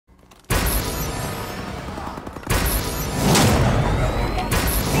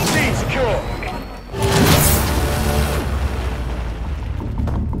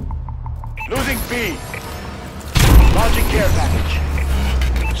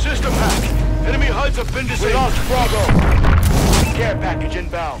HUDs have been disabled. We lost Bravo. Care package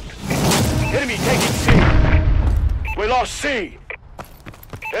inbound. Enemy taking C. We lost C.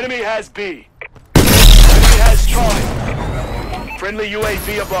 Enemy has B. Enemy has Charlie. Friendly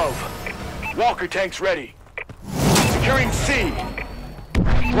UAV above. Walker tanks ready. Securing C.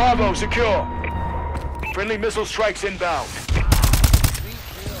 Bravo secure. Friendly missile strikes inbound.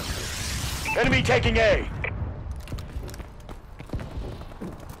 Enemy taking A.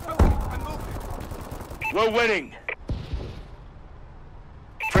 We're winning.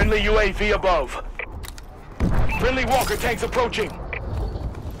 Friendly UAV above. Friendly Walker tanks approaching.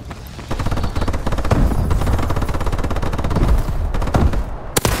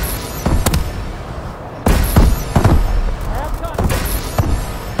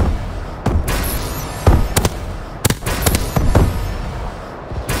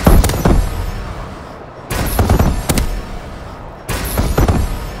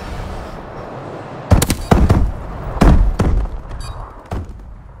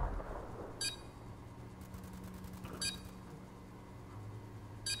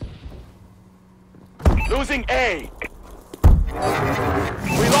 Losing A.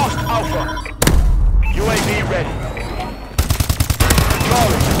 We lost Alpha. UAV ready.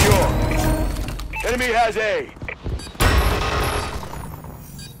 Charlie secure. Enemy has A.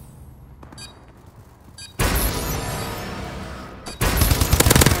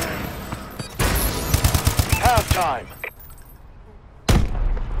 Halftime.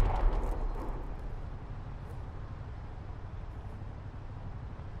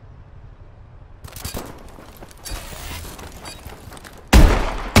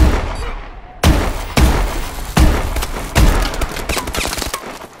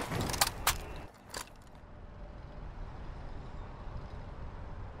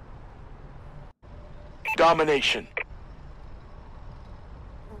 Domination.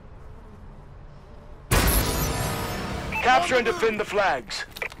 Capture and defend the flags.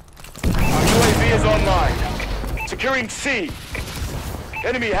 Our UAV is online. Securing C.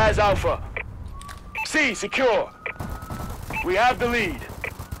 Enemy has Alpha. C secure. We have the lead.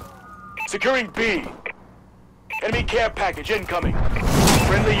 Securing B. Enemy care package incoming.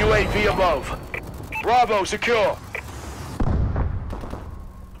 Friendly UAV above. Bravo secure.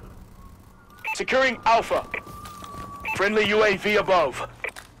 Securing Alpha. Friendly UAV above.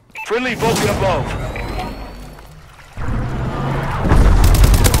 Friendly Vulcan above.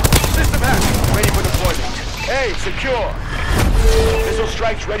 System hack, ready for deployment. A, secure. Missile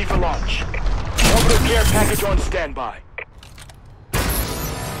strikes ready for launch. Orbital care package on standby.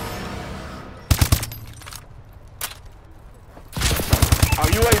 Our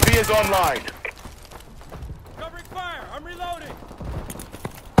UAV is online. Covering fire! I'm reloading!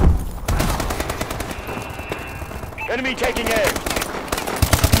 Enemy taking A.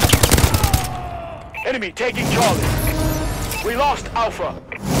 Enemy taking Charlie. We lost Alpha.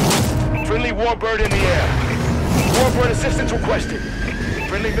 Friendly Warbird in the air. Warbird assistance requested.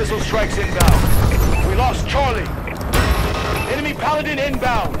 Friendly missile strikes inbound. We lost Charlie. Enemy Paladin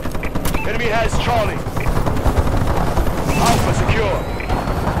inbound. Enemy has Charlie. Alpha secure.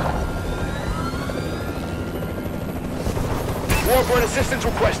 Warbird assistance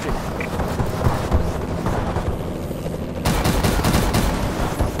requested.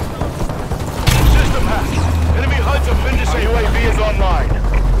 Enemy HUDs have been disabled. Our UAV is online.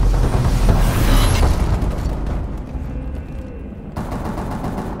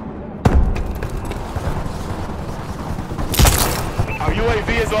 Our UAV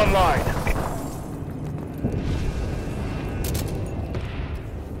is online.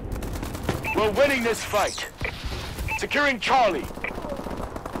 We're winning this fight. Securing Charlie.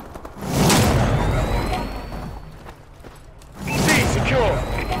 C secure.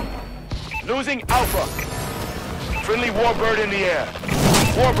 Losing Alpha. Friendly Warbird in the air.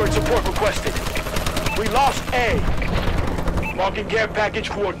 Warbird support requested. We lost A. Marking care package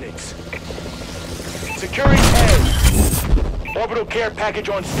coordinates. Securing A. Orbital care package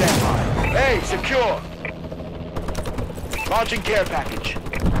on standby. A, secure. Launching care package.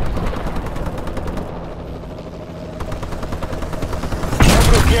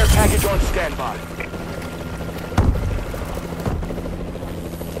 Orbital care package on standby.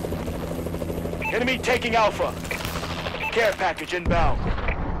 Enemy taking Alpha. Care package inbound.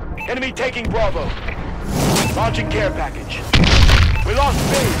 Enemy taking Bravo. Launching care package. We lost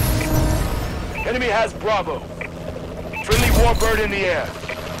B. Enemy has Bravo. Friendly Warbird in the air.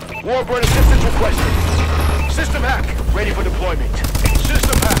 Warbird assistance requested. System hack, ready for deployment.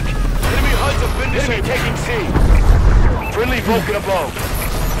 System hack. Enemy HUDs have been Enemy disabled. taking C. Friendly Vulcan above.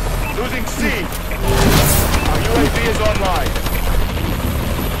 Losing C. Our UAV is online.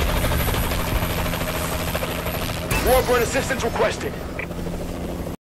 Warbird assistance requested.